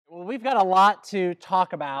we've got a lot to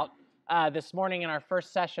talk about this morning in our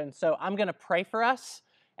first session, so I'm going to pray for us,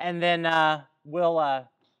 and then we'll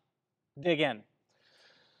dig in.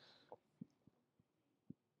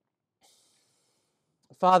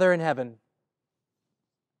 Father in heaven,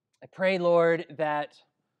 I pray, Lord, that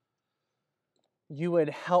you would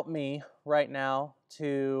help me right now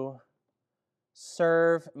to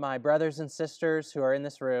serve my brothers and sisters who are in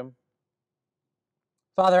this room.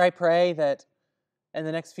 Father, I pray that in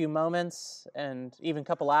the next few moments and even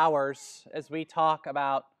couple hours, as we talk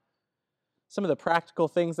about some of the practical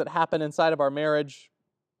things that happen inside of our marriage,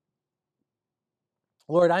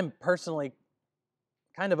 Lord, I'm personally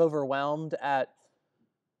kind of overwhelmed at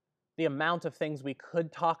the amount of things we could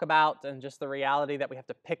talk about and just the reality that we have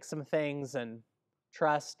to pick some things and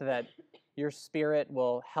trust that your Spirit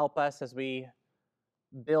will help us as we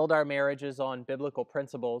build our marriages on biblical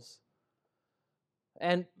principles.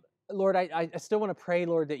 And Lord, I still want to pray,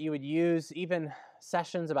 Lord, that you would use even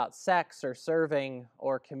sessions about sex or serving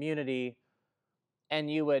or community, and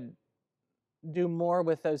you would do more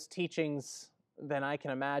with those teachings than I can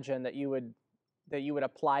imagine, that you would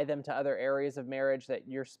apply them to other areas of marriage, that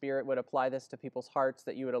your Spirit would apply this to people's hearts,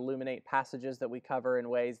 that you would illuminate passages that we cover in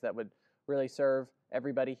ways that would really serve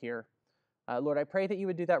everybody here. Lord, I pray that you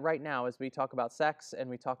would do that right now as we talk about sex and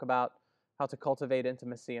we talk about how to cultivate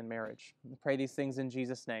intimacy in marriage. I pray these things in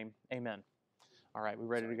Jesus' name. Amen. All right, we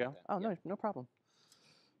ready to go? Oh, no problem.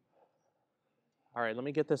 All right, let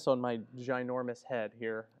me get this on my ginormous head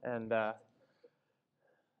here, and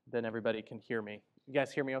then everybody can hear me. You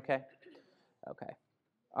guys hear me okay? Okay.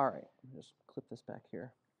 All right, let me just clip this back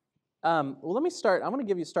here. Well, let me start. I want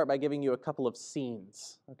to start by giving you a couple of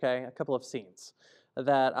scenes, okay? A couple of scenes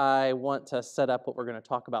that I want to set up what we're going to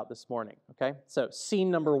talk about this morning, okay? So, scene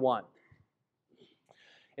number one.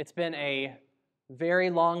 It's been a very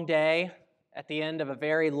long day at the end of a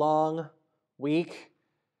very long week.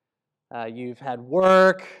 You've had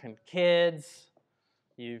work and kids.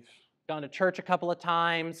 You've gone to church a couple of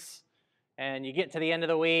times, and you get to the end of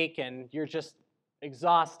the week, and you're just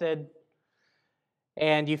exhausted.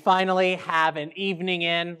 And you finally have an evening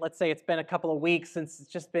in. Let's say it's been a couple of weeks since it's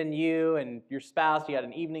just been you and your spouse. You had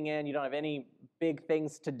an evening in. You don't have any big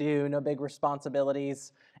things to do, no big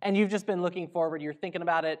responsibilities. And you've just been looking forward. You're thinking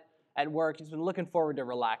about it at work. You've been looking forward to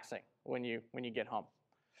relaxing when you get home.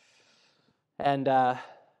 And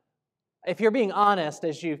if you're being honest,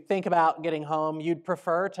 as you think about getting home, you'd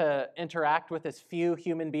prefer to interact with as few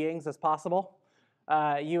human beings as possible.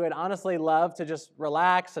 You would honestly love to just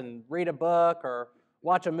relax and read a book or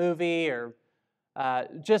watch a movie or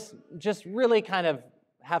just really kind of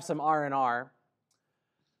have some R&R.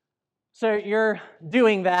 So you're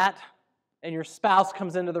doing that, and your spouse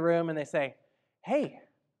comes into the room and they say, "Hey,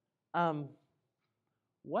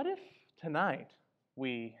 what if tonight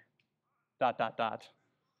we ...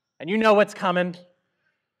 And you know what's coming.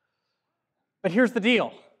 But here's the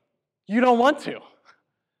deal. You don't want to.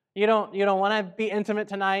 You don't want to be intimate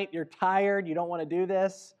tonight. You're tired. You don't want to do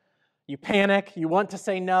this. You panic. You want to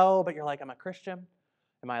say no, but you're like, "I'm a Christian.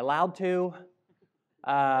 Am I allowed to?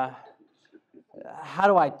 How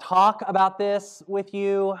do I talk about this with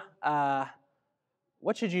you?"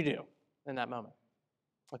 What should you do in that moment?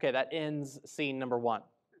 Okay, that ends scene number one.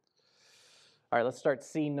 All right, let's start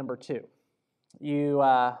scene number two. You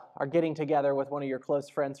are getting together with one of your close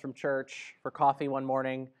friends from church for coffee one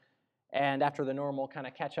morning, and after the normal kind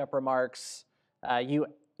of catch-up remarks, you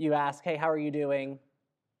ask, "Hey, how are you doing?"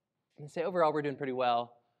 And they say, "Overall, we're doing pretty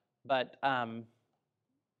well." But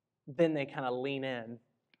then they kind of lean in,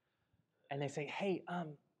 and they say, "Hey,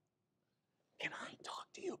 can I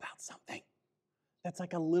talk to you about something that's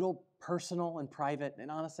like a little personal and private? And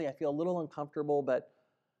honestly, I feel a little uncomfortable, but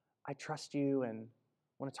I trust you and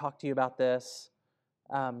want to talk to you about this."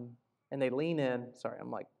 And they lean in. Sorry,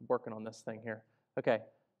 I'm like working on this thing here. Okay.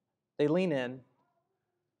 They lean in,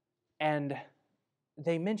 and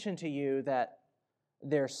they mention to you that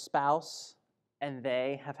their spouse and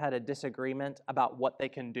they have had a disagreement about what they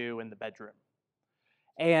can do in the bedroom.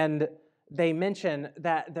 And they mention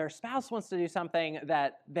that their spouse wants to do something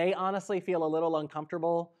that they honestly feel a little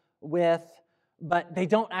uncomfortable with, but they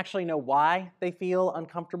don't actually know why they feel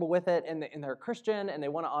uncomfortable with it, and they're Christian, and they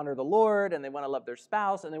want to honor the Lord, and they want to love their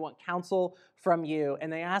spouse, and they want counsel from you,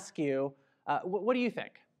 and they ask you, what do you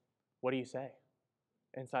think? What do you say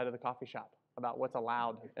inside of the coffee shop about what's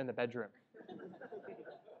allowed in the bedroom?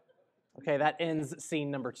 Okay, that ends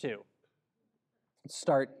scene number two. Let's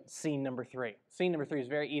start scene number three. Scene number three is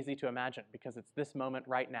very easy to imagine because it's this moment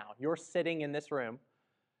right now. You're sitting in this room,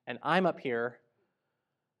 and I'm up here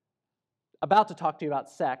about to talk to you about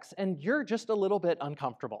sex, and you're just a little bit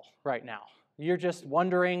uncomfortable right now You're just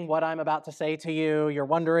wondering what I'm about to say to you. You're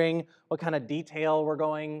wondering what kind of detail we're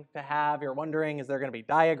going to have. You're wondering, is there going to be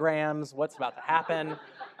diagrams? What's about to happen?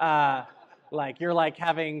 You're like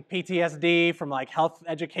having PTSD from like health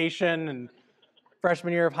education and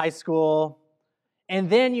freshman year of high school. And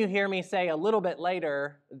then you hear me say a little bit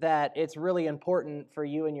later that it's really important for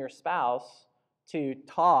you and your spouse to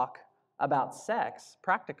talk about sex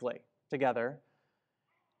practically together.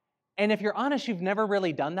 And if you're honest, you've never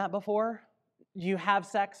really done that before. You have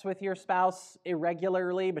sex with your spouse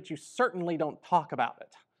irregularly, but you certainly don't talk about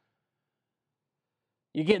it.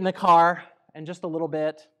 You get in the car and just a little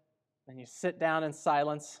bit, and you sit down in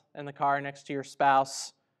silence in the car next to your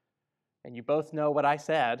spouse, and you both know what I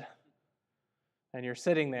said, and you're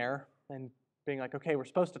sitting there and being like, okay, we're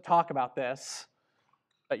supposed to talk about this,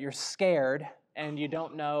 but you're scared, and you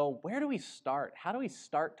don't know, where do we start? How do we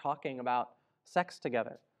start talking about sex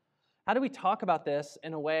together? How do we talk about this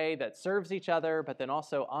in a way that serves each other, but then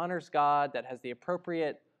also honors God, that has the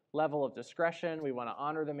appropriate level of discretion? We want to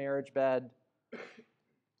honor the marriage bed.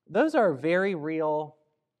 Those are very real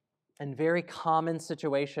and very common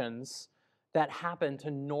situations that happen to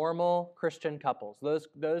normal Christian couples.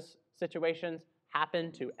 Those situations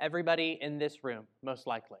happen to everybody in this room, most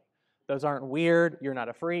likely. Those aren't weird. You're not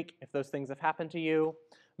a freak if those things have happened to you.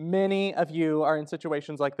 Many of you are in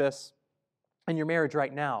situations like this in your marriage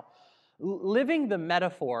right now. Living the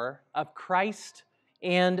metaphor of Christ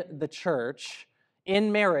and the church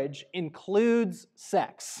in marriage includes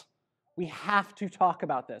sex. We have to talk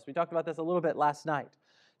about this. We talked about this a little bit last night.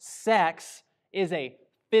 Sex is a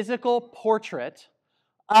physical portrait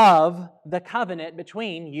of the covenant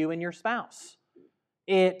between you and your spouse.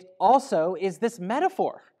 It also is this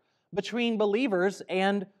metaphor between believers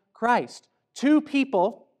and Christ. Two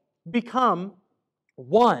people become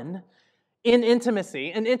one in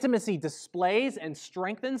intimacy, and intimacy displays and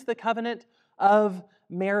strengthens the covenant of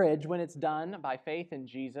marriage when it's done by faith in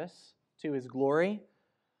Jesus to His glory.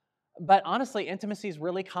 But honestly, intimacy is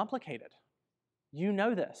really complicated. You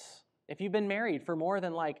know this. If you've been married for more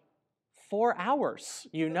than 4 hours,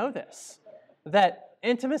 you know this. That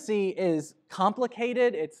intimacy is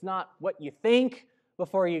complicated. It's not what you think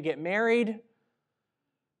before you get married.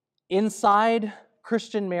 Inside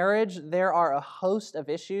Christian marriage, there are a host of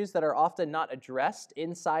issues that are often not addressed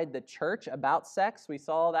inside the church about sex. We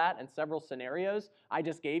saw that in several scenarios I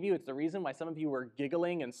just gave you. It's the reason why some of you were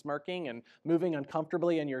giggling and smirking and moving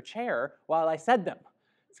uncomfortably in your chair while I said them.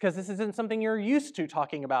 It's because this isn't something you're used to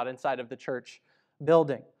talking about inside of the church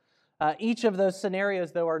building. Each of those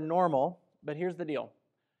scenarios, though, are normal, but here's the deal.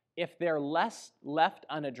 If they're left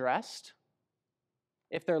unaddressed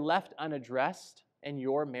in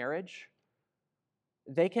your marriage,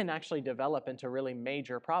 they can actually develop into really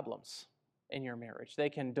major problems in your marriage. They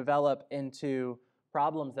can develop into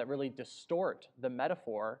problems that really distort the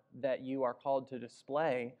metaphor that you are called to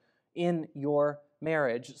display in your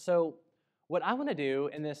marriage. So what I want to do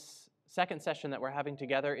in this second session that we're having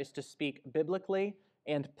together is to speak biblically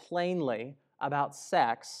and plainly about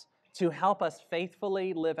sex to help us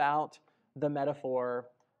faithfully live out the metaphor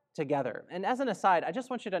together. And as an aside, I just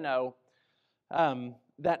want you to know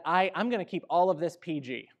that I'm going to keep all of this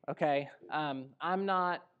PG, okay?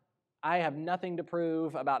 I have nothing to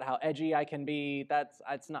prove about how edgy I can be.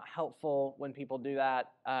 It's not helpful when people do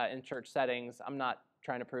that in church settings. I'm not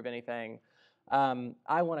trying to prove anything.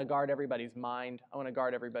 I want to guard everybody's mind. I want to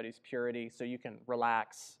guard everybody's purity so you can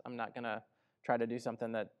relax. I'm not going to try to do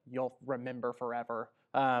something that you'll remember forever.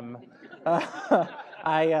 But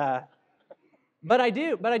I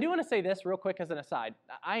do want to say this real quick as an aside.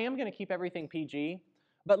 I am going to keep everything PG,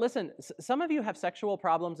 but listen, some of you have sexual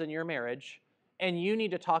problems in your marriage, and you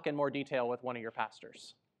need to talk in more detail with one of your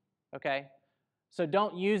pastors, okay? So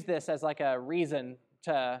don't use this as like a reason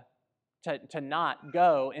to not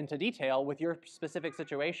go into detail with your specific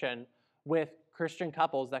situation with Christian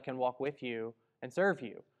couples that can walk with you and serve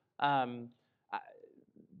you.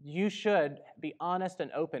 You should be honest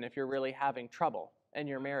and open if you're really having trouble in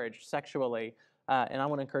your marriage sexually, and I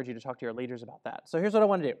want to encourage you to talk to your leaders about that. So here's what I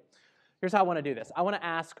want to do. Here's how I want to do this. I want to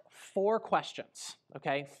ask 4 questions,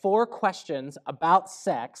 okay? 4 questions about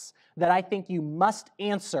sex that I think you must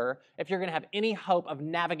answer if you're going to have any hope of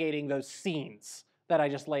navigating those scenes that I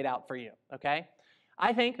just laid out for you, okay?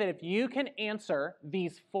 I think that if you can answer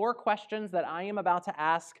these 4 questions that I am about to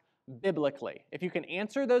ask biblically, if you can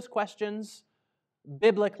answer those questions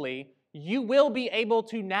biblically, you will be able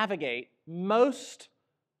to navigate most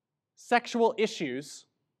sexual issues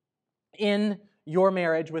in your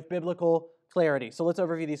marriage with biblical clarity. So let's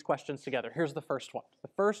overview these questions together. Here's the first one. The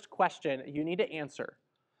first question you need to answer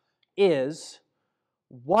is,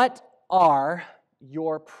 what are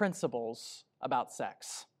your principles about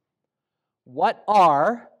sex? What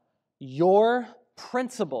are your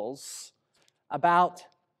principles about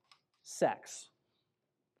sex?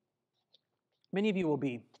 Many of you will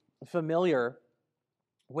be familiar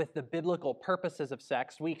with the biblical purposes of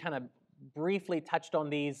sex. We kind of briefly touched on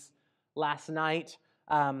these last night,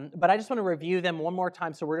 but I just want to review them one more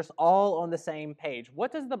time so we're just all on the same page.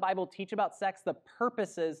 What does the Bible teach about sex? The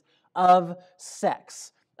purposes of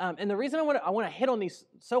sex. And the reason I want to hit on these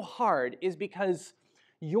so hard is because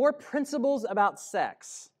your principles about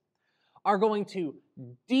sex are going to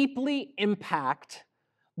deeply impact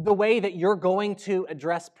the way that you're going to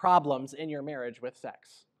address problems in your marriage with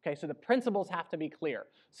sex. Okay, so the principles have to be clear.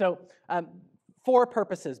 So 4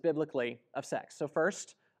 purposes biblically of sex. So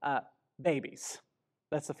first, babies.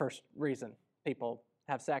 That's the first reason people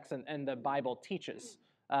have sex, and the Bible teaches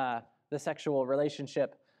the sexual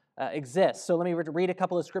relationship exists. So let me read a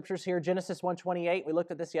couple of scriptures here. Genesis 1:28, we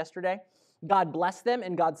looked at this yesterday. God blessed them,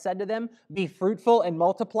 and God said to them, "Be fruitful and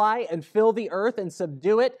multiply, and fill the earth and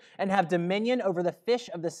subdue it, and have dominion over the fish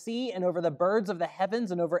of the sea, and over the birds of the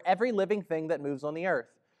heavens, and over every living thing that moves on the earth."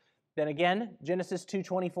 Then again, Genesis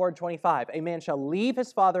 2:24 and 25, "A man shall leave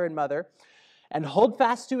his father and mother, and hold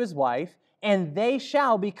fast to his wife, and they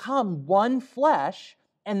shall become one flesh,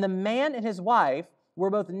 and the man and his wife were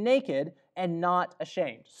both naked and not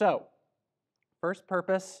ashamed." So, first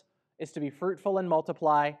purpose is to be fruitful and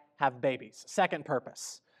multiply, have babies. Second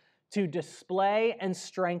purpose, to display and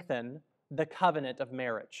strengthen the covenant of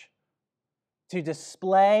marriage. To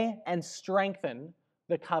display and strengthen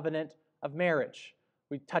the covenant of marriage.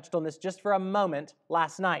 We touched on this just for a moment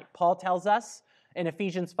last night. Paul tells us in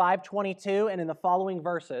Ephesians 5:22 and in the following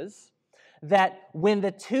verses that when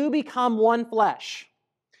the two become one flesh,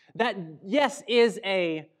 that yes is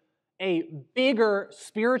a bigger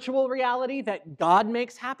spiritual reality that God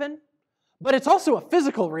makes happen, but it's also a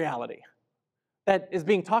physical reality that is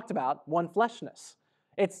being talked about, one fleshness.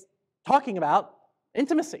 It's talking about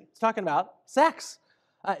intimacy. It's talking about sex.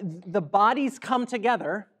 The bodies come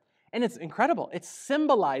together, and it's incredible. It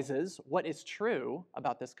symbolizes what is true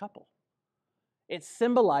about this couple. It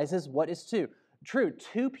symbolizes what is true.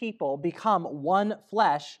 Two people become one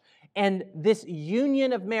flesh, and this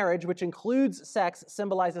union of marriage, which includes sex,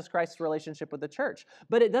 symbolizes Christ's relationship with the church.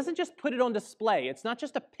 But it doesn't just put it on display. It's not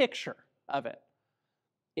just a picture of it.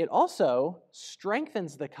 It also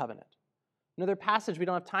strengthens the covenant. Another passage we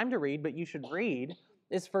don't have time to read, but you should read,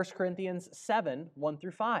 is 1 Corinthians 7, 1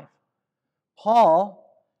 through 5. Paul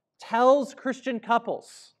tells Christian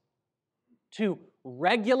couples to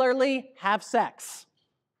regularly have sex.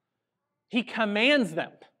 He commands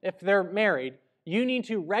them, if they're married, you need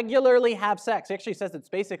to regularly have sex. He actually says it's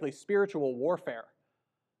basically spiritual warfare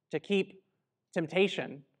to keep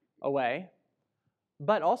temptation away,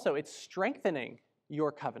 but also it's strengthening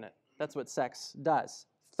your covenant. That's what sex does.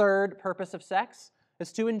 Third purpose of sex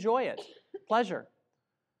is to enjoy it, pleasure.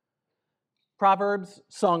 Proverbs,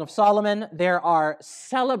 Song of Solomon, there are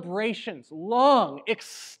celebrations, long,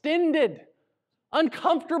 extended,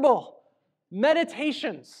 uncomfortable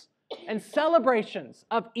meditations and celebrations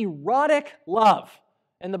of erotic love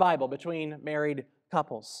in the Bible between married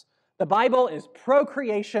couples. The Bible is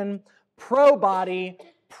pro-creation, pro-body,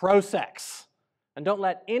 pro-sex. And don't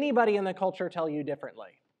let anybody in the culture tell you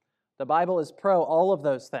differently. The Bible is pro all of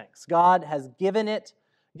those things. God has given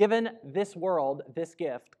this world this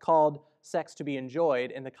gift called sex to be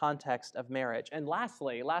enjoyed in the context of marriage. And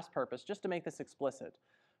lastly, last purpose, just to make this explicit,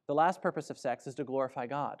 the last purpose of sex is to glorify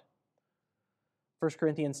God. 1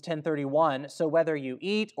 Corinthians 10:31, so whether you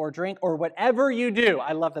eat or drink or whatever you do,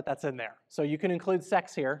 I love that that's in there. So you can include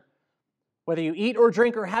sex here. Whether you eat or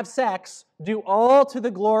drink or have sex, do all to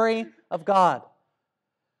the glory of God.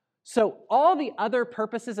 So all the other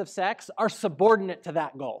purposes of sex are subordinate to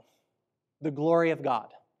that goal, the glory of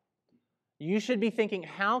God. You should be thinking,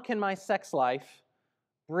 how can my sex life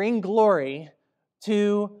bring glory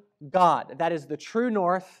to God? That is the true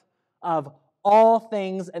north of all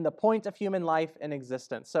things and the point of human life and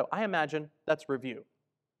existence. So I imagine that's review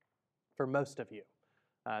for most of you.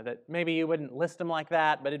 That maybe you wouldn't list them like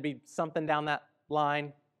that, but it'd be something down that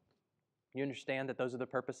line. You understand that those are the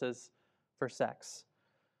purposes for sex.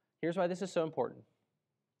 Here's why this is so important.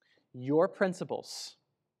 Your principles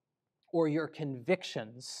or your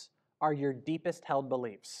convictions are your deepest held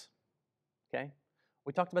beliefs. Okay?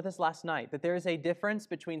 We talked about this last night, that there is a difference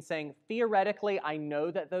between saying, theoretically, I know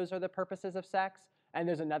that those are the purposes of sex, and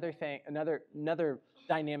there's another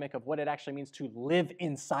dynamic of what it actually means to live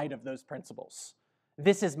inside of those principles.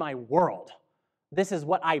 This is my world. This is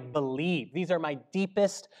what I believe. These are my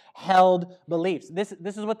deepest held beliefs. This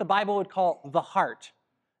is what the Bible would call the heart.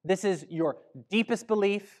 This is your deepest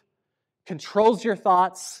belief, controls your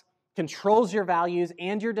thoughts, controls your values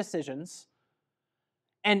and your decisions.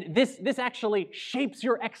 And this actually shapes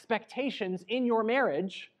your expectations in your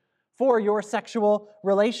marriage for your sexual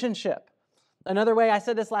relationship. Another way, I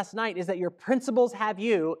said this last night, is that your principles have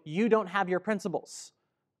you, you don't have your principles.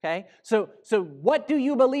 Okay? So what do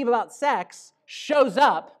you believe about sex shows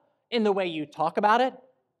up in the way you talk about it,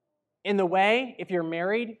 in the way, if you're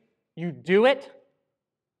married, you do it.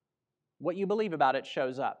 What you believe about it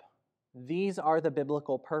shows up. These are the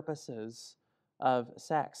biblical purposes of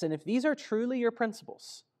sex. And if these are truly your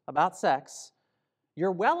principles about sex,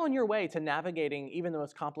 you're well on your way to navigating even the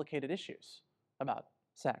most complicated issues about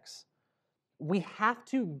sex. We have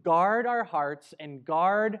to guard our hearts and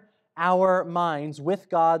guard our minds with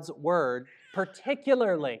God's word,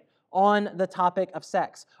 particularly on the topic of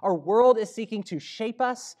sex. Our world is seeking to shape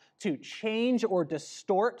us, to change or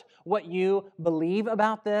distort what you believe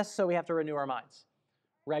about this, so we have to renew our minds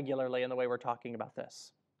regularly in the way we're talking about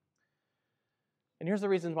this. And here's the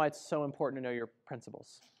reason why it's so important to know your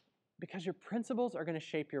principles. Because your principles are going to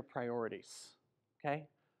shape your priorities, okay?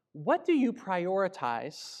 What do you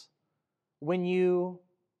prioritize when you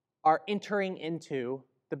are entering into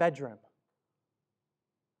the bedroom?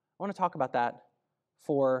 I want to talk about that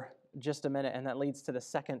for just a minute, and that leads to the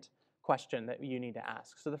second question that you need to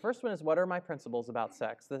ask. So the first one is, what are my principles about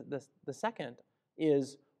sex? The second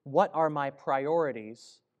is, what are my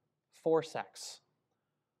priorities for sex?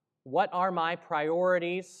 What are my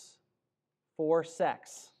priorities for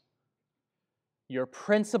sex? Your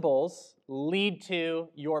principles lead to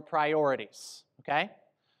your priorities, okay?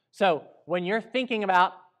 So when you're thinking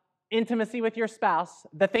about intimacy with your spouse,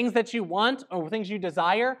 the things that you want or things you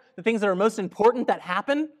desire, the things that are most important that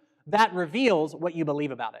happen, that reveals what you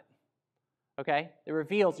believe about it, okay? It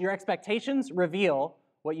reveals, your expectations reveal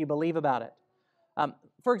what you believe about it.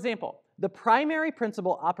 For example, the primary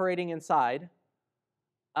principle operating inside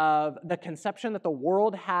of the conception that the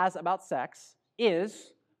world has about sex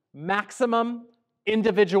is maximum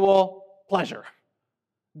individual pleasure.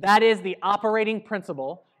 That is the operating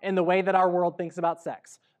principle in the way that our world thinks about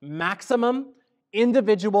sex. Maximum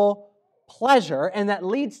individual pleasure, and that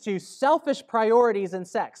leads to selfish priorities in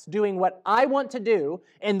sex, doing what I want to do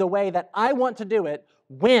in the way that I want to do it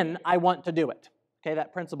when I want to do it. Okay,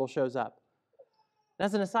 that principle shows up. And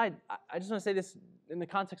as an aside, I just want to say this in the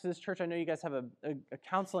context of this church. I know you guys have a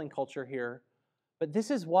counseling culture here, but this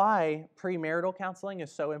is why premarital counseling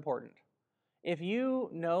is so important. If you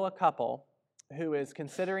know a couple who is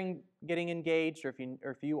considering getting engaged, or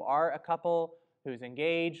if you are a couple who's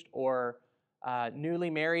engaged or newly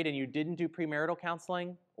married and you didn't do premarital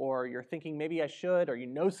counseling, or you're thinking maybe I should, or you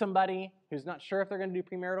know somebody who's not sure if they're going to do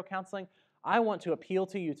premarital counseling, I want to appeal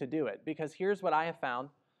to you to do it, because here's what I have found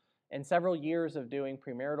in several years of doing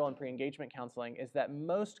premarital and pre-engagement counseling is that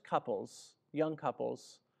most couples, young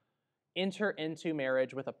couples, enter into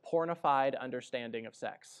marriage with a pornified understanding of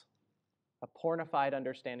sex. A pornified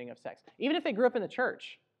understanding of sex. Even if they grew up in the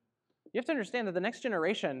church, you have to understand that the next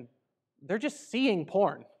generation, they're just seeing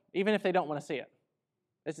porn, even if they don't want to see it.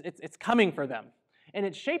 It's coming for them. And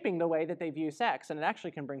it's shaping the way that they view sex, and it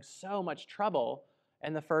actually can bring so much trouble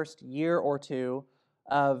in the first year or two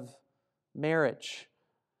of marriage.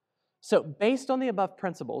 So based on the above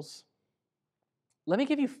principles, let me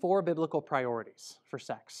give you 4 biblical priorities for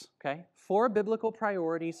sex, okay? 4 biblical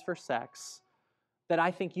priorities for sex that I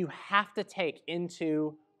think you have to take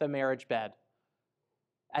into the marriage bed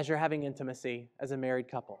as you're having intimacy as a married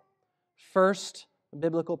couple. First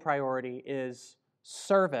biblical priority is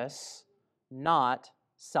service, not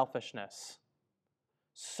selfishness.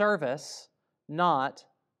 Service, not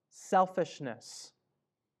selfishness.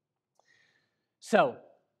 So,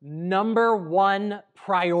 number 1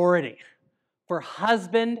 priority for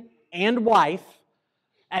husband and wife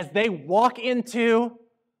as they walk into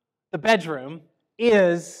the bedroom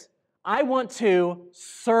is, I want to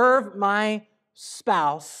serve my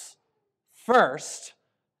spouse first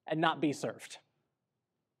and not be served.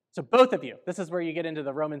 So both of you, this is where you get into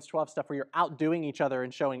the Romans 12 stuff where you're outdoing each other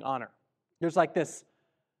and showing honor. There's this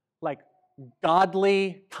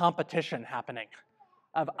godly competition happening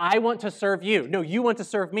of, I want to serve you. No, you want to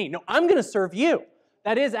serve me. No, I'm going to serve you.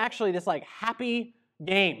 That is actually this happy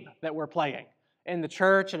game that we're playing in the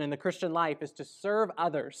church and in the Christian life, is to serve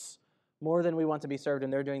others more than we want to be served,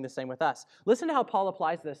 and they're doing the same with us. Listen to how Paul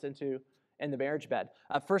applies this in the marriage bed.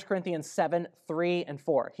 1 Corinthians 7, 3 and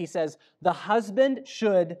 4. He says, the husband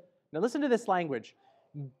should, now listen to this language,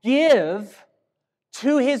 give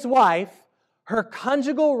to his wife her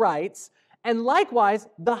conjugal rights, and likewise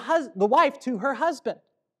the wife to her husband.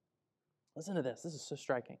 Listen to this. This is so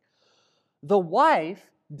striking. The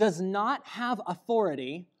wife does not have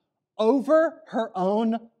authority over her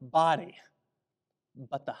own body,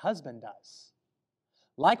 but the husband does.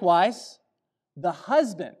 Likewise, the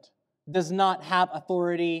husband does not have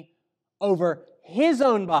authority over his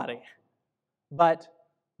own body, but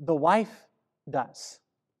the wife does.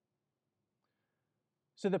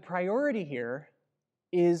 So the priority here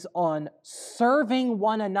is on serving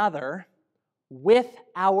one another with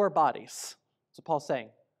our bodies. That's what Paul's saying.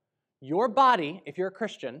 Your body, if you're a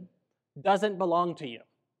Christian, doesn't belong to you.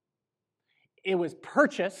 It was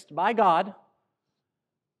purchased by God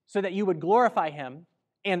so that you would glorify Him.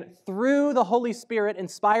 And through the Holy Spirit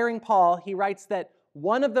inspiring Paul, he writes that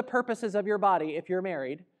one of the purposes of your body, if you're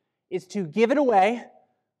married, is to give it away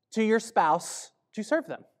to your spouse to serve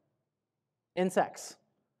them in sex.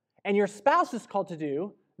 And your spouse is called to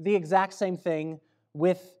do the exact same thing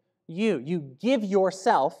with you. You give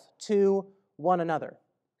yourself to one another,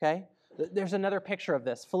 okay? There's another picture of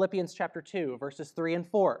this, Philippians chapter 2, verses 3 and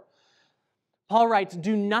 4. Paul writes,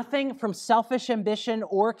 "Do nothing from selfish ambition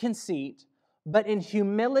or conceit, but in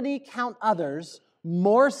humility count others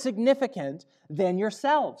more significant than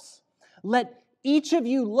yourselves. Let each of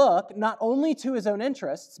you look not only to his own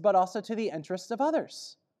interests, but also to the interests of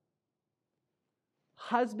others."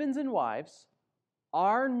 Husbands and wives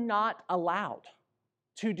are not allowed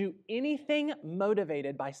to do anything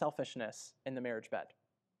motivated by selfishness in the marriage bed.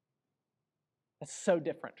 That's so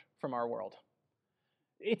different from our world.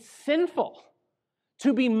 It's sinful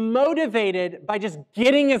to be motivated by just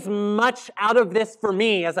getting as much out of this for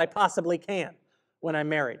me as I possibly can when I'm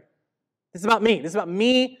married. This is about me. This is about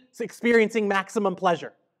me experiencing maximum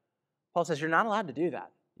pleasure. Paul says you're not allowed to do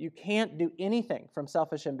that. You can't do anything from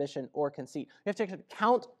selfish ambition or conceit. You have to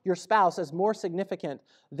count your spouse as more significant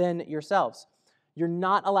than yourselves. You're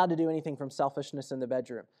not allowed to do anything from selfishness in the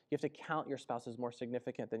bedroom. You have to count your spouse as more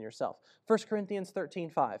significant than yourself. 1 Corinthians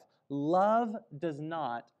 13:5. Love does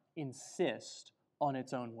not insist on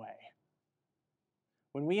its own way.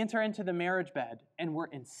 When we enter into the marriage bed and we're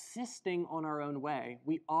insisting on our own way,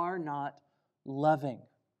 we are not loving.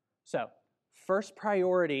 So, first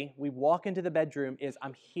priority, we walk into the bedroom is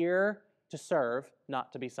I'm here to serve,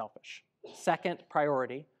 not to be selfish. Second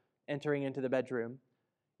priority, entering into the bedroom,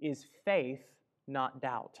 is faith, not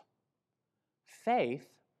doubt. Faith,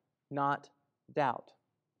 not doubt.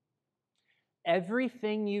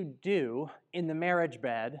 Everything you do in the marriage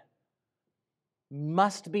bed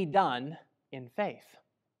must be done in faith.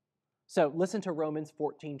 So listen to Romans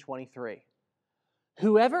 14:23.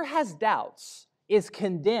 Whoever has doubts is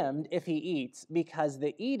condemned if he eats, because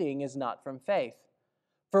the eating is not from faith.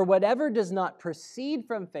 For whatever does not proceed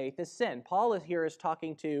from faith is sin. Paul is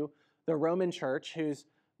talking to the Roman church who's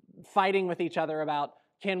fighting with each other about,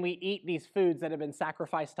 can we eat these foods that have been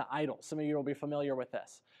sacrificed to idols? Some of you will be familiar with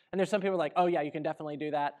this. And there's some people like, oh yeah, you can definitely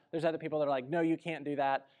do that. There's other people that are like, no, you can't do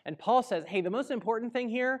that. And Paul says, hey, the most important thing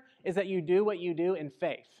here is that you do what you do in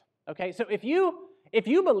faith. Okay, so if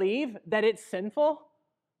you believe that it's sinful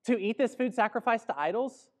to eat this food sacrificed to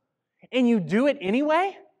idols, and you do it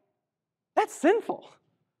anyway, that's sinful.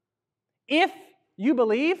 If you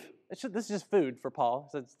believe, this is just food for Paul,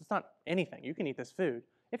 so it's not anything. You can eat this food.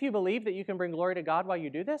 If you believe that you can bring glory to God while you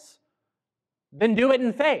do this, then do it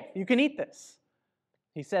in faith. You can eat this.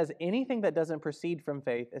 He says anything that doesn't proceed from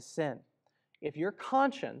faith is sin. If your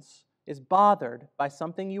conscience is bothered by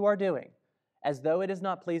something you are doing, as though it is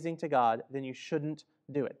not pleasing to God, then you shouldn't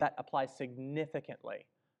do it. That applies significantly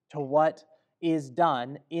to what is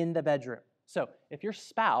done in the bedroom. So if your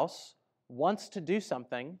spouse wants to do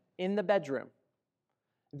something in the bedroom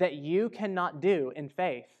that you cannot do in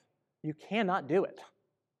faith, you cannot do it.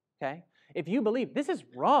 Okay? If you believe this is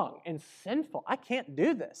wrong and sinful, I can't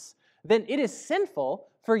do this, then it is sinful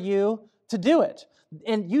for you to do it.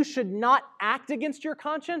 And you should not act against your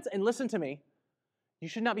conscience. And listen to me, you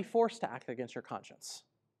should not be forced to act against your conscience.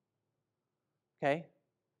 Okay?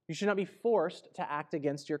 You should not be forced to act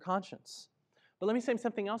against your conscience. But let me say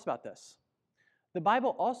something else about this. The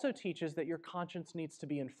Bible also teaches that your conscience needs to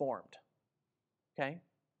be informed. Okay?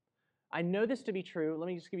 I know this to be true. Let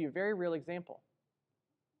me just give you a very real example.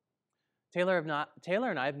 Taylor and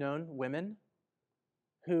I have known women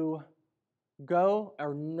who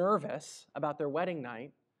are nervous about their wedding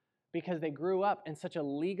night because they grew up in such a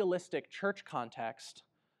legalistic church context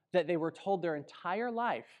that they were told their entire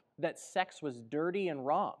life that sex was dirty and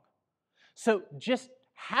wrong. So just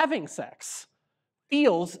having sex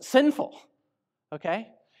feels sinful, okay?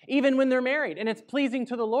 Even when they're married and it's pleasing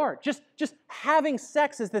to the Lord. Just having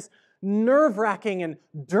sex is this nerve-wracking and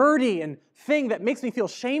dirty and thing that makes me feel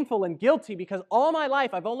shameful and guilty because all my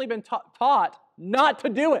life I've only been taught not to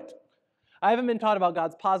do it. I haven't been taught about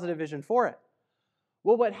God's positive vision for it.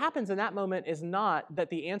 Well, what happens in that moment is not that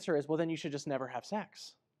the answer is, well, then you should just never have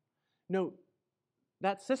sex. No,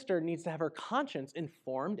 that sister needs to have her conscience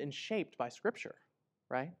informed and shaped by Scripture,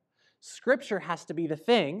 right? Scripture has to be the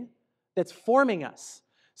thing that's forming us.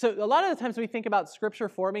 So a lot of the times we think about Scripture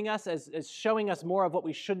forming us as showing us more of what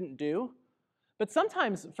we shouldn't do. But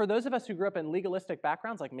sometimes, for those of us who grew up in legalistic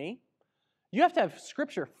backgrounds like me, you have to have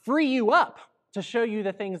Scripture free you up to show you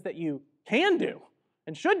the things that you can do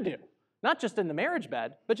and should do, not just in the marriage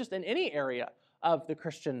bed, but just in any area of the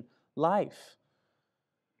Christian life.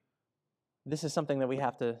 This is something that we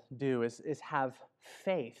have to do, is have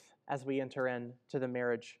faith as we enter into the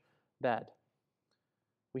marriage bed.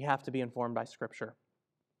 We have to be informed by Scripture.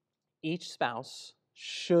 Each spouse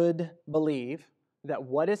should believe that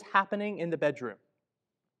what is happening in the bedroom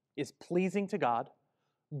is pleasing to God,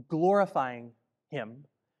 glorifying Him,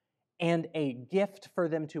 and a gift for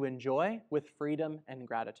them to enjoy with freedom and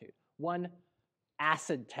gratitude. One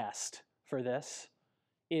acid test for this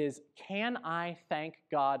is, can I thank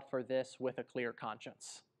God for this with a clear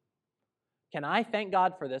conscience? Can I thank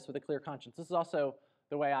God for this with a clear conscience? This is also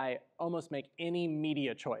the way I almost make any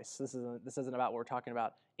media choice. This isn't about what we're talking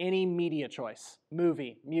about. Any media choice,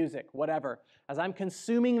 movie, music, whatever. As I'm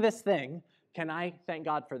consuming this thing, can I thank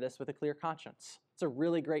God for this with a clear conscience? It's a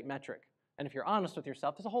really great metric. And if you're honest with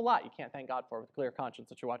yourself, there's a whole lot you can't thank God for with a clear conscience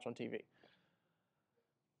that you watch on TV.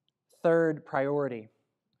 Third priority.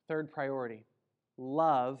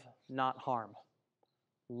 Love, not harm.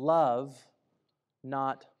 Love,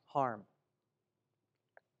 not harm.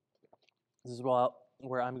 This is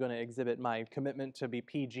where I'm going to exhibit my commitment to be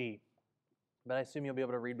PG, but I assume you'll be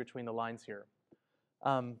able to read between the lines here.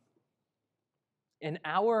 In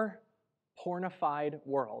our pornified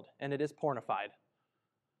world, and it is pornified,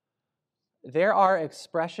 there are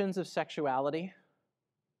expressions of sexuality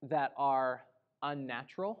that are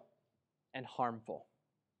unnatural and harmful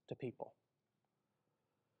to people.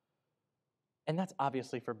 And that's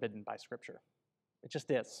obviously forbidden by Scripture. It just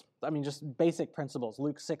is. I mean, just basic principles.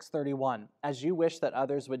 Luke 6:31. As you wish that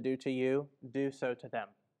others would do to you, do so to them.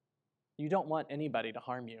 You don't want anybody to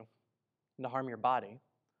harm you and to harm your body.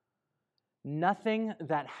 Nothing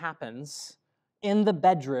that happens in the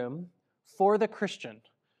bedroom for the Christian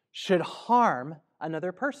should harm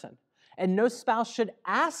another person. And no spouse should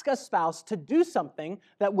ask a spouse to do something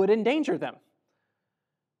that would endanger them.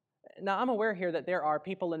 Now, I'm aware here that there are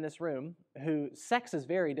people in this room who sex is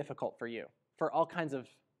very difficult for you for all kinds of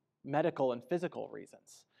medical and physical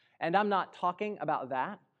reasons. And I'm not talking about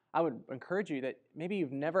that. I would encourage you that maybe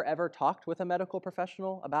you've never ever talked with a medical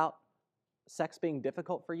professional about sex being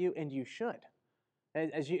difficult for you, and you should.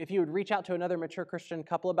 If you would reach out to another mature Christian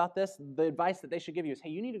couple about this, the advice that they should give you is, hey,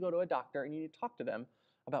 you need to go to a doctor and you need to talk to them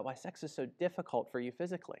about why sex is so difficult for you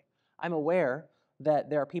physically. I'm aware that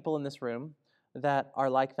there are people in this room that are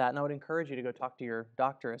like that, and I would encourage you to go talk to your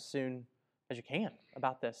doctor as soon as you can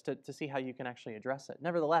about this to see how you can actually address it.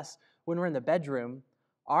 Nevertheless, when we're in the bedroom,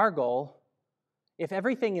 our goal, if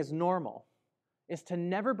everything is normal, is to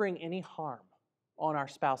never bring any harm on our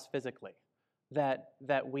spouse physically that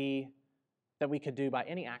we could do by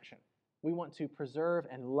any action. We want to preserve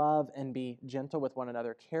and love and be gentle with one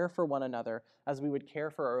another, care for one another as we would care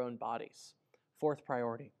for our own bodies. Fourth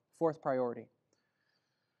priority.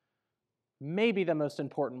 Maybe the most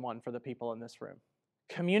important one for the people in this room.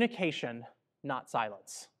 Communication, not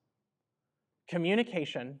silence.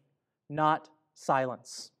 Communication, not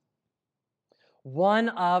silence. One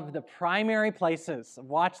of the primary places,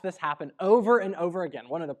 watch this happen over and over again,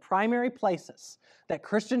 one of the primary places that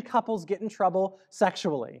Christian couples get in trouble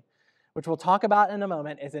sexually, which we'll talk about in a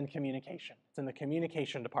moment, is in communication. It's in the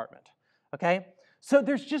communication department, okay? So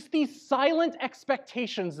there's just these silent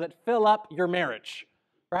expectations that fill up your marriage,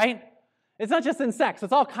 right? It's not just in sex,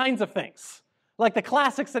 it's all kinds of things. Like the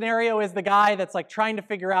classic scenario is the guy that's like trying to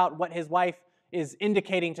figure out what his wife is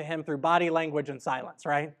indicating to him through body language and silence,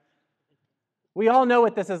 right? We all know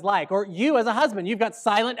what this is like. Or you as a husband, you've got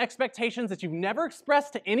silent expectations that you've never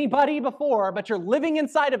expressed to anybody before, but you're living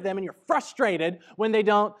inside of them and you're frustrated when they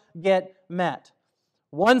don't get met.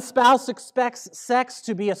 One spouse expects sex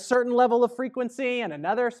to be a certain level of frequency and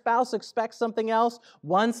another spouse expects something else.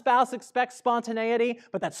 One spouse expects spontaneity,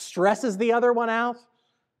 but that stresses the other one out.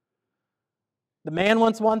 The man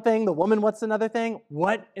wants one thing, the woman wants another thing.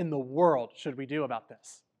 What in the world should we do about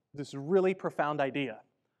this? This really profound idea.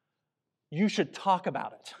 You should talk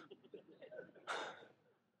about it.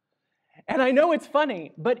 And I know it's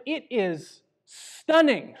funny, but it is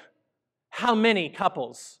stunning how many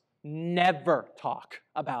couples never talk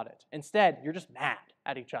about it. Instead, you're just mad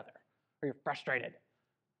at each other, or you're frustrated.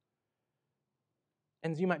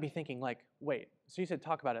 And you might be thinking, like, wait, so you said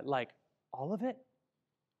talk about it, like all of it?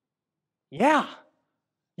 Yeah,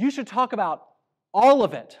 you should talk about all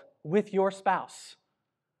of it with your spouse.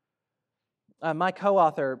 My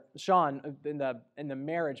co-author, Sean, in the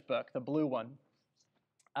marriage book, the blue one,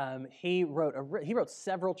 he wrote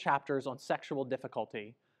several chapters on sexual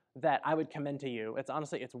difficulty that I would commend to you.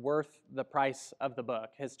 It's worth the price of the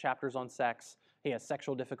book. His chapters on sex. He has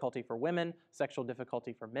sexual difficulty for women, sexual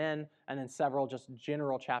difficulty for men, and then several just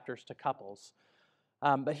general chapters to couples.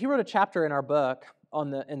 But he wrote a chapter in our book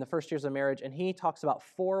in the first years of marriage, and he talks about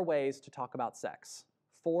 4 ways to talk about sex.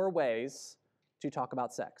 4 ways to talk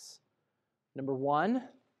about sex. Number 1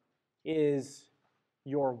 is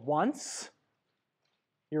your wants.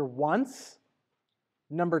 Your wants.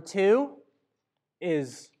 Number 2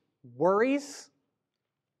 is worries.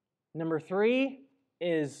 Number 3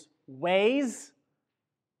 is ways.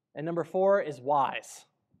 And number 4 is whys.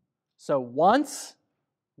 So wants,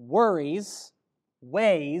 worries,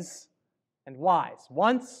 ways, and whys.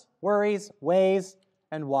 Wants, worries, ways,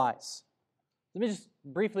 and whys. Let me just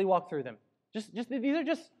briefly walk through them. These are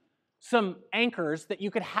just some anchors that you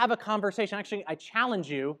could have a conversation. Actually, I challenge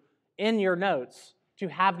you in your notes to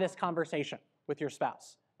have this conversation with your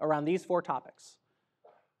spouse around these 4 topics.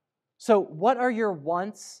 So what are your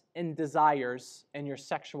wants and desires in your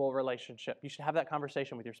sexual relationship? You should have that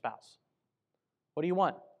conversation with your spouse. What do you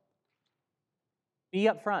want? Be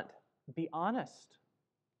upfront. Be honest.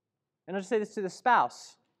 And I'll just say this to the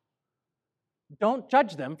spouse. Don't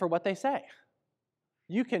judge them for what they say.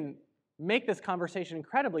 You can make this conversation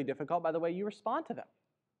incredibly difficult by the way you respond to them.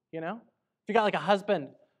 You know? If you got like a husband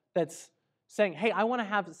that's saying, hey, I want to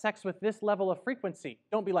have sex with this level of frequency,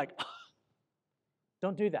 don't be like,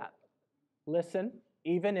 don't do that. Listen,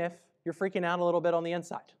 even if you're freaking out a little bit on the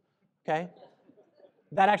inside, okay?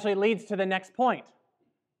 That actually leads to the next point.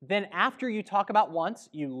 Then after you talk about wants,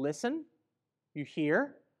 you listen, you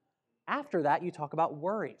hear. After that, you talk about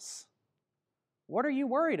worries. What are you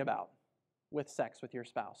worried about with sex with your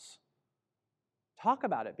spouse? Talk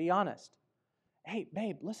about it. Be honest. Hey,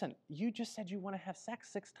 babe, listen, you just said you want to have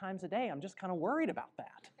sex 6 times a day. I'm just kind of worried about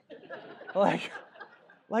that.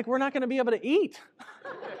 like we're not going to be able to eat.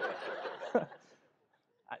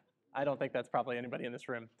 I don't think that's probably anybody in this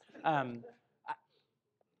room.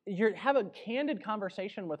 You have a candid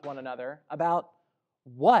conversation with one another about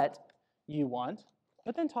what you want,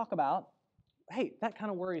 but then talk about, hey, that kind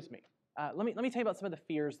of worries me. Let me tell you about some of the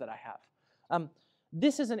fears that I have.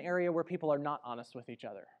 This is an area where people are not honest with each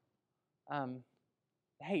other.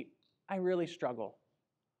 Hey, I really struggle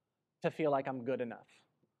to feel like I'm good enough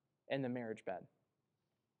in the marriage bed.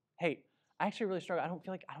 Hey, I actually really struggle. I don't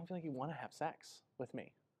feel like you want to have sex with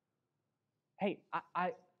me. Hey,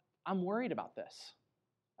 I'm worried about this.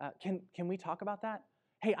 Can we talk about that?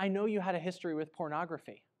 Hey, I know you had a history with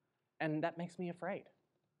pornography, and that makes me afraid.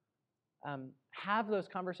 Have those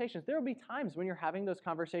conversations. There will be times when you're having those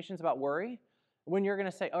conversations about worry, when you're going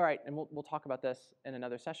to say, all right, and we'll talk about this in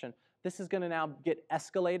another session, this is going to now get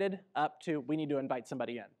escalated up to, we need to invite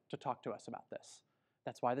somebody in to talk to us about this.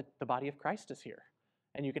 That's why the body of Christ is here.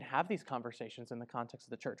 And you can have these conversations in the context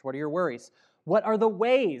of the church. What are your worries? What are the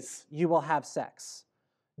ways you will have sex?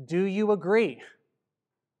 Do you agree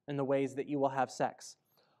in the ways that you will have sex?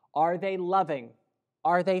 Are they loving?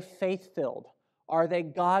 Are they faith-filled? Are they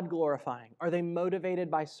God-glorifying? Are they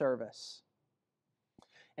motivated by service?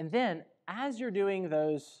 And then, as you're doing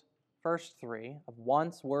those first 3 of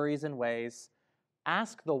wants, worries, and ways,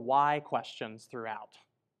 ask the why questions throughout.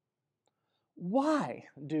 Why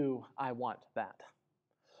do I want that?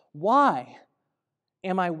 Why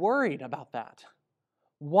am I worried about that?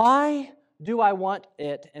 Why do I want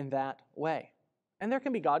it in that way? And there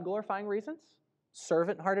can be God-glorifying reasons,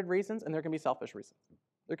 servant-hearted reasons, and there can be selfish reasons.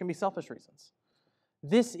 There can be selfish reasons.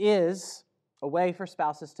 This is a way for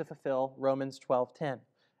spouses to fulfill Romans 12:10.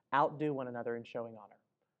 Outdo one another in showing honor.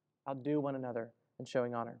 Outdo one another in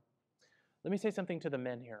showing honor. Let me say something to the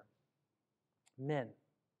men here. Men,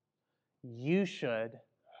 you should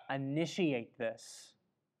initiate this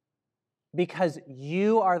because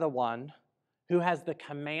you are the one who has the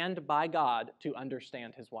command by God to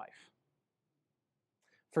understand his wife.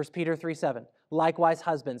 1 Peter 3:7. Likewise,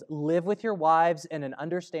 husbands, live with your wives in an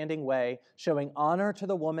understanding way, showing honor to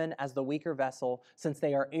the woman as the weaker vessel, since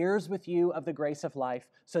they are heirs with you of the grace of life,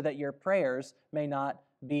 so that your prayers may not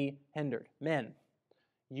be hindered. Men,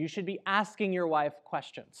 you should be asking your wife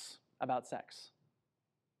questions about sex.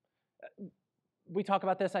 We talk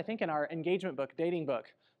about this, I think, in our engagement book, dating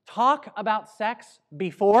book. Talk about sex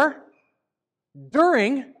before,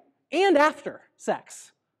 during, and after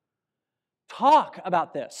sex. Talk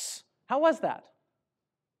about this. How was that?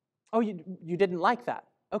 Oh, you didn't like that.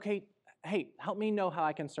 Okay, hey, help me know how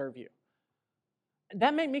I can serve you.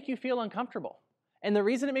 that may make you feel uncomfortable. And the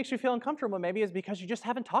reason it makes you feel uncomfortable maybe is because you just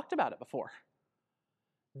haven't talked about it before.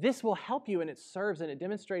 This will help you, and it serves and it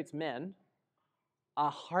demonstrates, men, a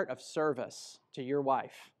heart of service to your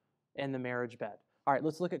wife in the marriage bed. All right,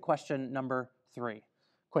 let's look at question number 3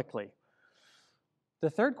 quickly. The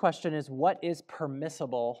third question is, what is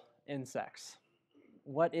permissible in sex?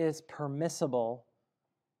 What is permissible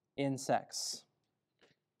in sex?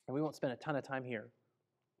 And we won't spend a ton of time here,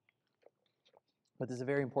 but this is a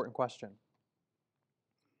very important question.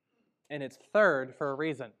 And it's third for a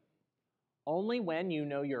reason. Only when you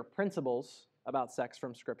know your principles about sex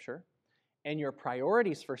from Scripture and your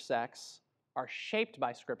priorities for sex are shaped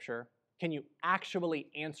by Scripture can you actually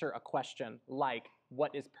answer a question like,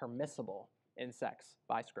 what is permissible in sex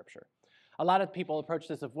by Scripture? A lot of people approach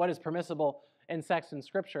this of what is permissible in sex in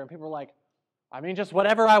Scripture, and people are like, I mean, just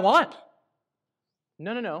whatever I want.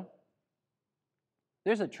 No.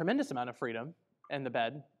 There's a tremendous amount of freedom in the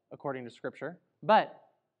bed, according to Scripture, but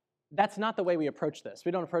that's not the way we approach this.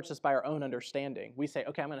 We don't approach this by our own understanding. We say,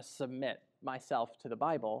 okay, I'm going to submit myself to the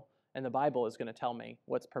Bible, and the Bible is going to tell me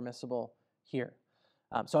what's permissible here.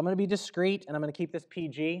 So I'm going to be discreet, and I'm going to keep this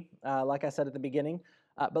PG, like I said at the beginning.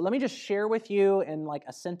 But let me just share with you in like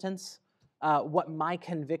a sentence what my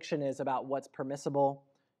conviction is about what's permissible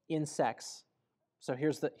in sex. So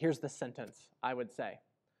here's the sentence I would say.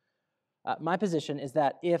 My position is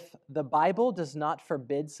that if the Bible does not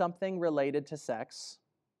forbid something related to sex,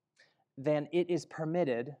 then it is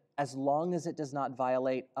permitted as long as it does not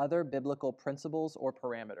violate other biblical principles or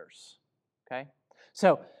parameters. Okay?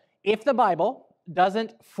 So if the Bible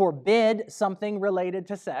doesn't forbid something related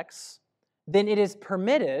to sex, then it is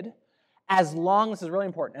permitted as long, this is really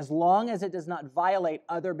important, as long as it does not violate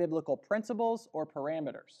other biblical principles or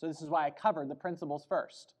parameters. So this is why I covered the principles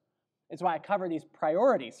first. It's why I cover these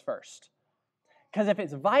priorities first. Because if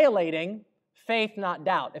it's violating faith, not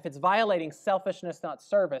doubt, if it's violating selfishness, not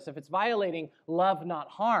service, if it's violating love, not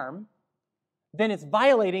harm, then it's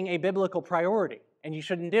violating a biblical priority, and you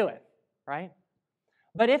shouldn't do it, right?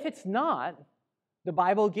 But if it's not, the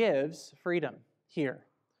Bible gives freedom here.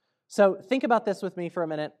 So think about this with me for a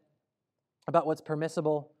minute, about what's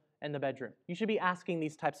permissible in the bedroom. You should be asking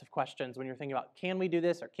these types of questions when you're thinking about, can we do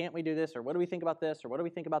this, or can't we do this, or what do we think about this, or what do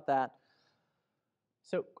we think about that?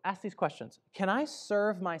 So ask these questions. Can I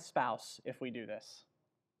serve my spouse if we do this?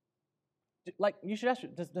 Like, you should ask,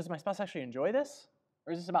 does my spouse actually enjoy this?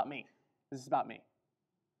 Or is this about me? This is about me.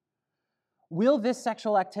 Will this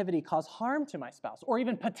sexual activity cause harm to my spouse, or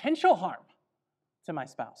even potential harm to my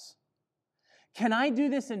spouse? Can I do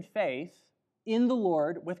this in faith in the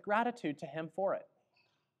Lord with gratitude to Him for it?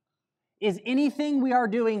 Is anything we are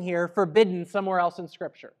doing here forbidden somewhere else in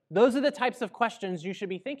Scripture? Those are the types of questions you should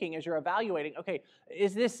be thinking as you're evaluating, okay,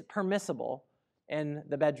 is this permissible in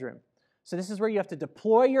the bedroom? So this is where you have to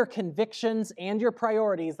deploy your convictions and your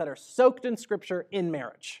priorities that are soaked in Scripture in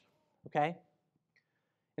marriage, okay?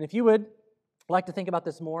 And if you would like to think about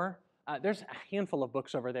this more, there's a handful of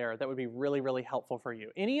books over there that would be really, really helpful for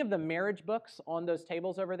you. Any of the marriage books on those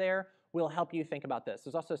tables over there will help you think about this.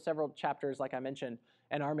 There's also several chapters, like I mentioned,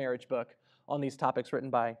 in our marriage book on these topics written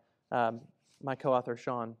by my co-author,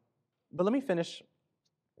 Sean. But let me finish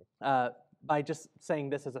by just saying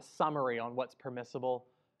this as a summary on what's permissible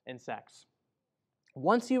in sex.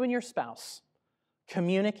 Once you and your spouse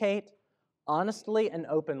communicate honestly and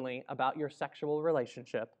openly about your sexual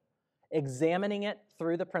relationship, examining it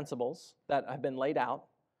through the principles that have been laid out,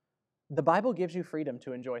 the Bible gives you freedom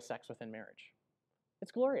to enjoy sex within marriage.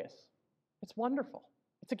 It's glorious. It's wonderful.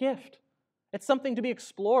 It's a gift. It's something to be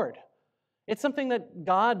explored. It's something that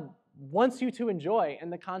God wants you to enjoy in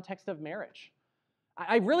the context of marriage.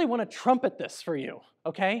 I really want to trumpet this for you,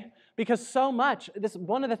 okay? Because so much,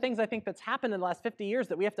 one of the things I think that's happened in the last 50 years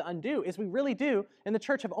that we have to undo is we really do, in the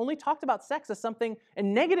church, have only talked about sex as something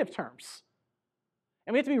in negative terms.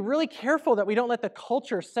 And we have to be really careful that we don't let the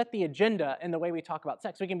culture set the agenda in the way we talk about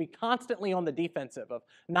sex. We can be constantly on the defensive of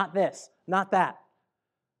not this, not that.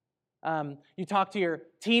 You talk to your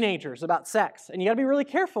teenagers about sex, and you got to be really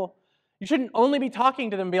careful. You shouldn't only be talking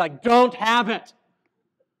to them and be like, don't have it.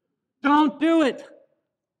 Don't do it.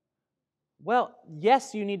 Well,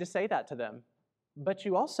 yes, you need to say that to them, but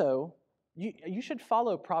you also, you should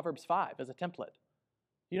follow Proverbs 5 as a template.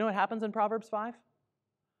 You know what happens in Proverbs 5?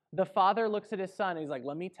 The father looks at his son and he's like,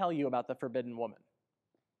 let me tell you about the forbidden woman.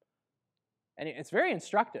 And it's very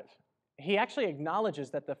instructive. He actually acknowledges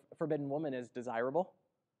that the forbidden woman is desirable.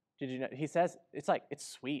 Did you know? He says, it's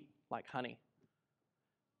sweet, like honey.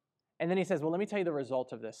 And then he says, well, let me tell you the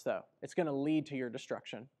result of this, though. It's going to lead to your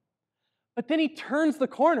destruction. But then he turns the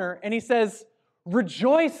corner and he says,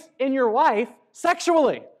 rejoice in your wife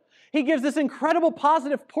sexually. He gives this incredible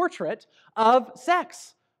positive portrait of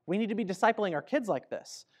sex. We need to be discipling our kids like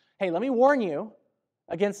this. Hey, let me warn you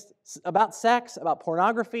about sex, about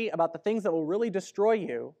pornography, about the things that will really destroy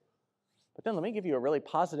you. But then let me give you a really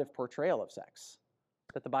positive portrayal of sex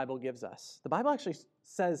that the Bible gives us. The Bible actually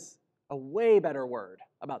says a way better word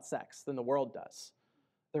about sex than the world does.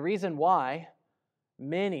 The reason why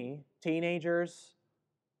many teenagers,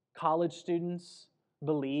 college students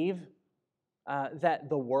believe that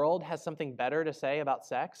the world has something better to say about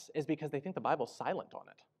sex is because they think the Bible's silent on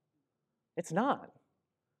it. It's not.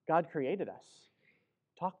 God created us.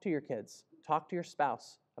 Talk to your kids. Talk to your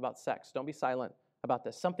spouse about sex. Don't be silent about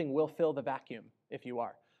this. Something will fill the vacuum if you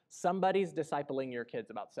are. Somebody's discipling your kids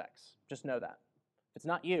about sex. Just know that. If it's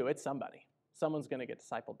not you, it's somebody. Someone's going to get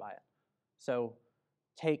discipled by it. So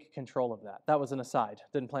take control of that. That was an aside.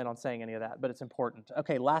 Didn't plan on saying any of that, but it's important.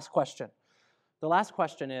 Okay, last question. The last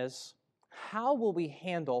question is, how will we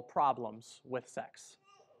handle problems with sex?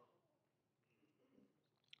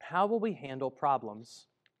 How will we handle problems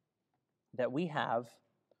that we have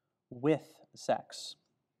with sex?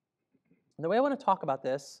 And the way I want to talk about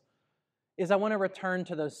this is I want to return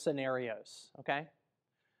to those scenarios, okay?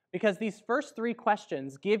 Because these first 3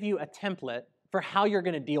 questions give you a template for how you're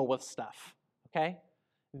going to deal with stuff, okay?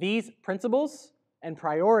 These principles and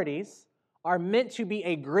priorities are meant to be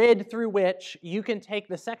a grid through which you can take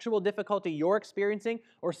the sexual difficulty you're experiencing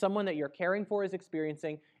or someone that you're caring for is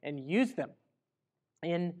experiencing and use them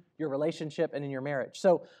in your relationship and in your marriage.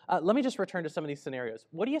 So let me just return to some of these scenarios.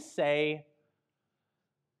 What do you say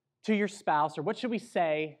to your spouse, or what should we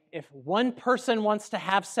say if one person wants to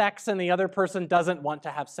have sex and the other person doesn't want to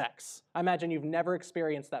have sex? I imagine you've never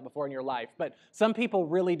experienced that before in your life, but some people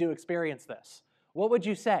really do experience this. What would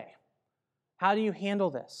you say? How do you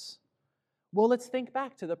handle this? Well, let's think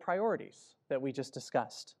back to the priorities that we just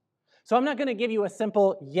discussed. So I'm not going to give you a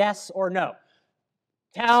simple yes or no.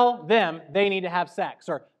 Tell them they need to have sex,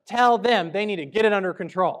 or tell them they need to get it under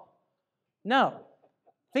control. No.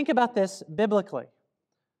 Think about this biblically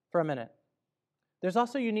for a minute. There's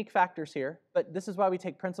also unique factors here, but this is why we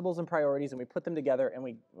take principles and priorities and we put them together and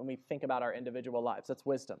we think about our individual lives. That's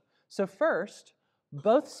wisdom. So first,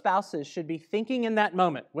 both spouses should be thinking in that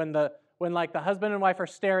moment when like the husband and wife are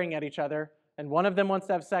staring at each other and one of them wants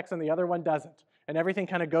to have sex and the other one doesn't, and everything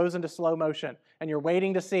kind of goes into slow motion and you're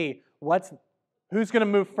waiting to see who's going to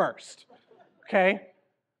move first. Okay?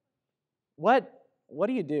 What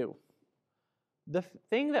do you do? The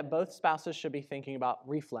thing that both spouses should be thinking about,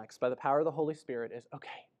 reflex by the power of the Holy Spirit, is, okay,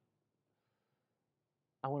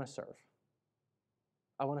 I want to serve.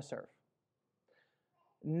 I want to serve.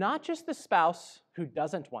 Not just the spouse who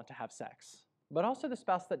doesn't want to have sex, but also the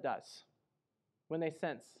spouse that does. When they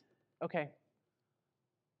sense, okay,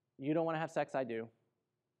 you don't want to have sex, I do.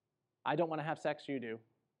 I don't want to have sex, you do.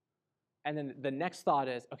 And then the next thought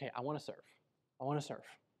is, okay, I want to serve. I want to serve.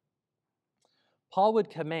 Paul would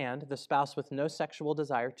command the spouse with no sexual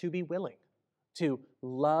desire to be willing to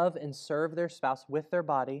love and serve their spouse with their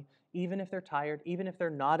body, even if they're tired, even if they're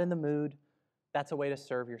not in the mood. That's a way to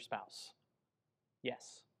serve your spouse.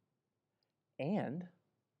 Yes. And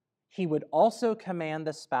he would also command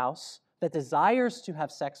the spouse that desires to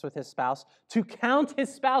have sex with his spouse to count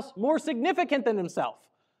his spouse more significant than himself.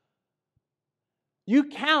 You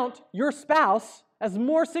count your spouse as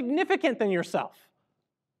more significant than yourself.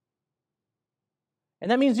 And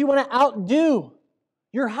that means you want to outdo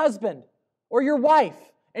your husband or your wife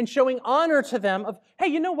in showing honor to them of, hey,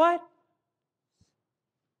 you know what?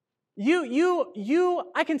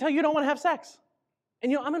 I can tell you don't want to have sex.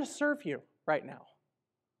 And I'm going to serve you right now.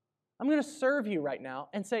 I'm going to serve you right now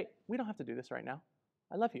and say, we don't have to do this right now.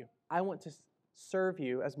 I love you. I want to serve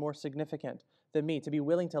you as more significant than me, to be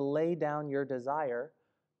willing to lay down your desire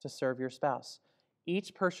to serve your spouse.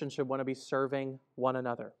 Each person should want to be serving one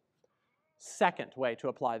another. Second way to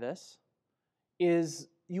apply this is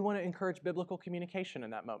you want to encourage biblical communication in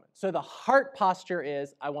that moment. So the heart posture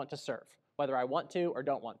is, I want to serve, whether I want to or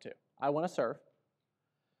don't want to. I want to serve.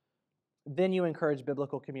 Then you encourage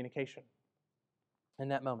biblical communication in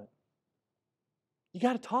that moment. You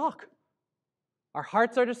got to talk. Our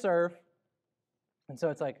hearts are to serve. And so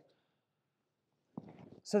it's like,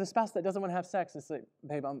 so the spouse that doesn't want to have sex is like,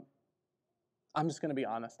 babe, I'm just going to be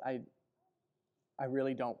honest. I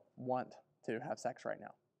really don't want to have sex right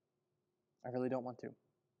now. I really don't want to.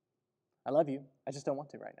 I love you. I just don't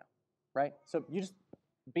want to right now. Right? So you just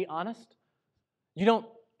be honest. You don't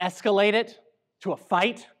escalate it to a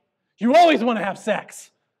fight. You always want to have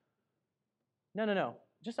sex. No.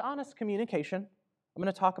 Just honest communication. I'm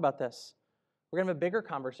going to talk about this. We're going to have a bigger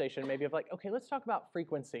conversation maybe of like, okay, let's talk about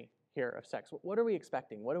frequency here of sex. What are we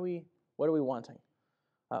expecting? What are we wanting?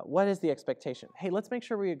 What is the expectation? Hey, let's make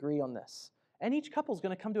sure we agree on this. And each couple is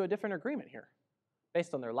going to come to a different agreement here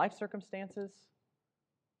based on their life circumstances,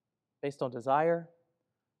 based on desire.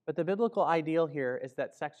 But the biblical ideal here is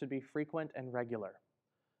that sex would be frequent and regular.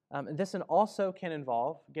 And this also can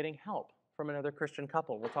involve getting help from another Christian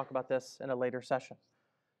couple. We'll talk about this in a later session.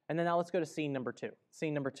 And then now let's go to scene number 2.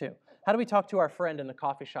 Scene number 2. How do we talk to our friend in the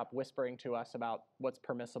coffee shop whispering to us about what's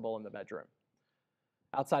permissible in the bedroom?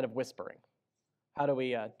 Outside of whispering. How do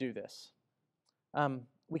we do this?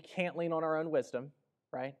 We can't lean on our own wisdom,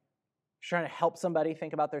 right? If you're trying to help somebody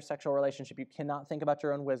think about their sexual relationship, you cannot think about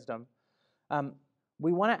your own wisdom.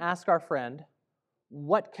 We want to ask our friend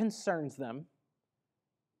what concerns them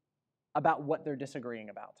about what they're disagreeing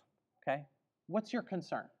about, okay? What's your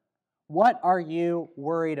concern? What are you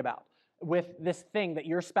worried about with this thing that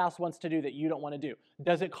your spouse wants to do that you don't want to do?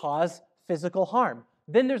 Does it cause physical harm?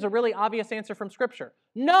 Then there's a really obvious answer from Scripture.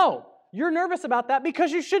 No, you're nervous about that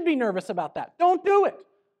because you should be nervous about that. Don't do it.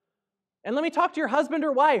 And let me talk to your husband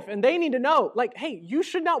or wife, and they need to know, like, hey, you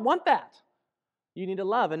should not want that. You need to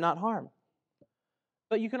love and not harm.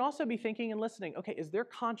 But you can also be thinking and listening, okay, is their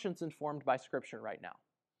conscience informed by Scripture right now?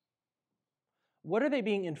 What are they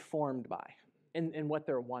being informed by in what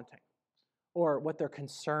they're wanting or what they're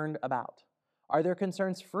concerned about? Are their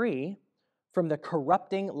concerns free from the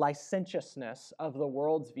corrupting licentiousness of the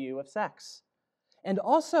world's view of sex? And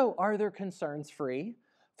also, are their concerns free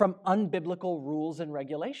from unbiblical rules and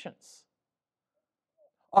regulations?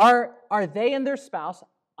 Are they and their spouse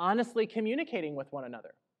honestly communicating with one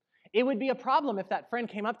another? It would be a problem if that friend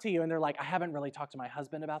came up to you and they're like, I haven't really talked to my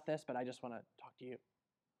husband about this, but I just want to talk to you.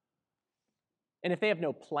 And if they have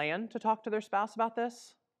no plan to talk to their spouse about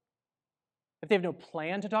this, if they have no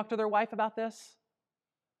plan to talk to their wife about this,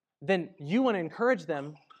 then you want to encourage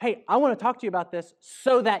them, hey, I want to talk to you about this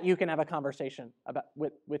so that you can have a conversation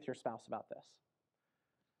with your spouse about this.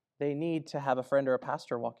 They need to have a friend or a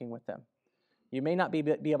pastor walking with them. You may not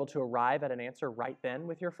be able to arrive at an answer right then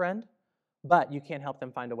with your friend, but you can help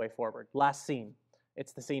them find a way forward. Last scene.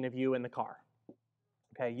 It's the scene of you in the car.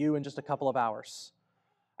 Okay, you in just a couple of hours.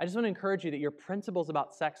 I just want to encourage you that your principles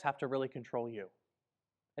about sex have to really control you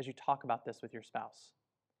as you talk about this with your spouse.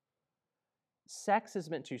 Sex is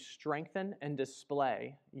meant to strengthen and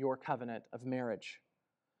display your covenant of marriage.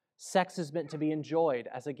 Sex is meant to be enjoyed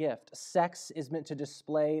as a gift. Sex is meant to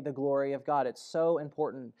display the glory of God. It's so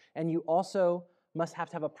important. And you also must have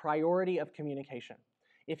to have a priority of communication.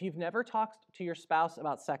 If you've never talked to your spouse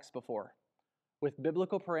about sex before with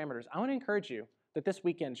biblical parameters, I want to encourage you that this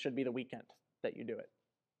weekend should be the weekend that you do it.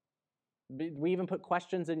 We even put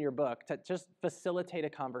questions in your book to just facilitate a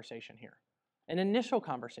conversation here. An initial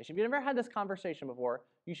conversation. If you've never had this conversation before,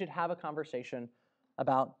 you should have a conversation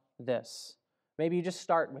about this. Maybe you just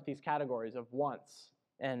start with these categories of wants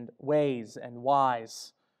and ways and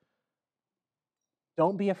whys.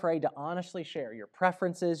 Don't be afraid to honestly share your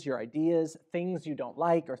preferences, your ideas, things you don't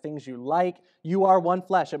like or things you like. You are one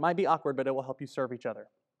flesh. It might be awkward, but it will help you serve each other.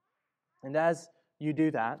 And as you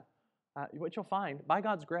do that, what you'll find, by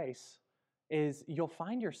God's grace, is you'll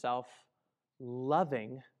find yourself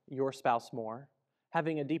loving your spouse more,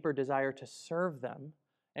 having a deeper desire to serve them,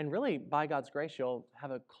 and really, by God's grace, you'll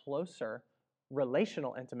have a closer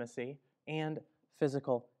relational intimacy and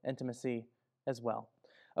physical intimacy as well.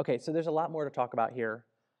 Okay, so there's a lot more to talk about here,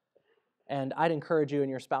 and I'd encourage you and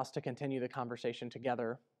your spouse to continue the conversation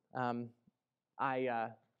together. I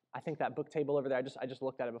think that book table over there, I just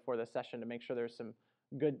looked at it before this session to make sure there's some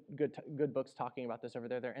good books talking about this over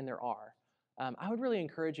there, and there are. I would really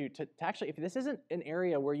encourage you to actually, if this isn't an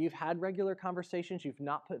area where you've had regular conversations, you've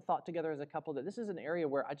not put thought together as a couple, that this is an area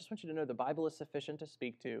where I just want you to know the Bible is sufficient to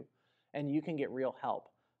speak to, and you can get real help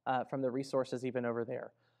from the resources even over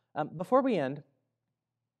there. Before we end,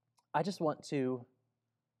 I just want to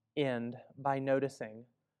end by noticing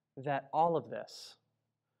that all of this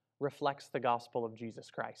reflects the gospel of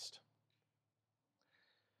Jesus Christ.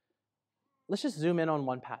 Let's just zoom in on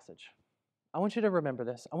one passage. I want you to remember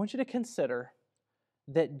this. I want you to consider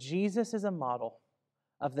that Jesus is a model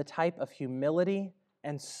of the type of humility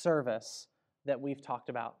and service that we've talked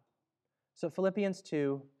about. So Philippians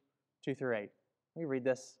 2:2-8. Let me read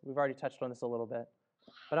this. We've already touched on this a little bit,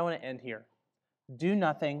 but I want to end here. Do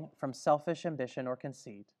nothing from selfish ambition or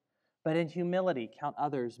conceit, but in humility count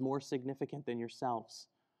others more significant than yourselves.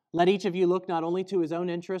 Let each of you look not only to his own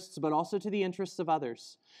interests, but also to the interests of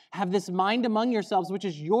others. Have this mind among yourselves, which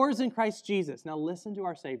is yours in Christ Jesus. Now listen to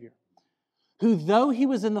our Savior, who, though he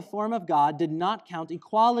was in the form of God, did not count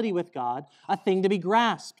equality with God a thing to be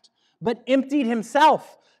grasped, but emptied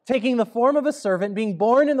himself, taking the form of a servant, being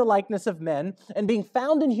born in the likeness of men, and being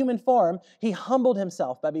found in human form, he humbled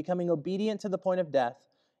himself by becoming obedient to the point of death,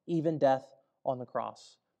 even death on the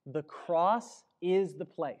cross. The cross is the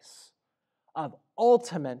place of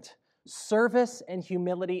ultimate service and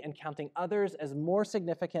humility and counting others as more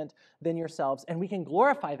significant than yourselves. And we can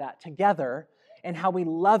glorify that together in how we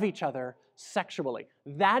love each other sexually.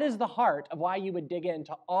 That is the heart of why you would dig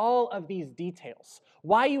into all of these details,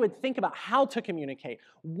 why you would think about how to communicate.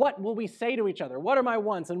 What will we say to each other? What are my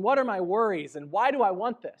wants and what are my worries and why do I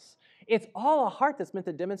want this? It's all a heart that's meant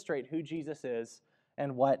to demonstrate who Jesus is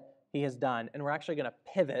and what he has done. And we're actually going to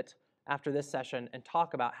pivot after this session and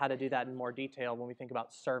talk about how to do that in more detail when we think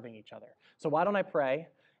about serving each other. So why don't I pray,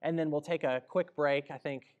 and then we'll take a quick break. I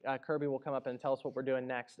think Kirby will come up and tell us what we're doing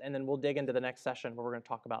next, and then we'll dig into the next session where we're going to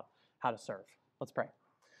talk about how to serve. Let's pray.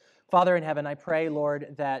 Father in heaven, I pray,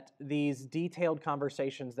 Lord, that these detailed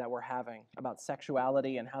conversations that we're having about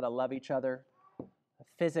sexuality and how to love each other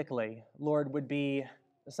physically, Lord, would be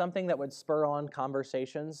something that would spur on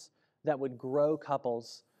conversations that would grow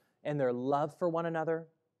couples in their love for one another,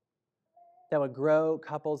 that would grow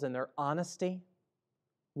couples in their honesty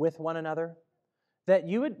with one another, that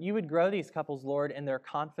you would grow these couples, Lord, in their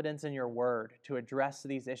confidence in your word to address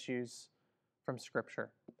these issues from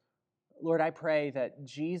Scripture. Lord, I pray that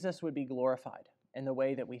Jesus would be glorified in the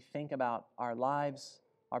way that we think about our lives,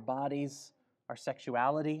 our bodies, our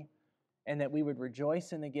sexuality, and that we would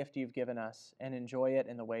rejoice in the gift you've given us and enjoy it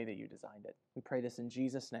in the way that you designed it. We pray this in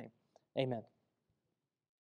Jesus' name. Amen.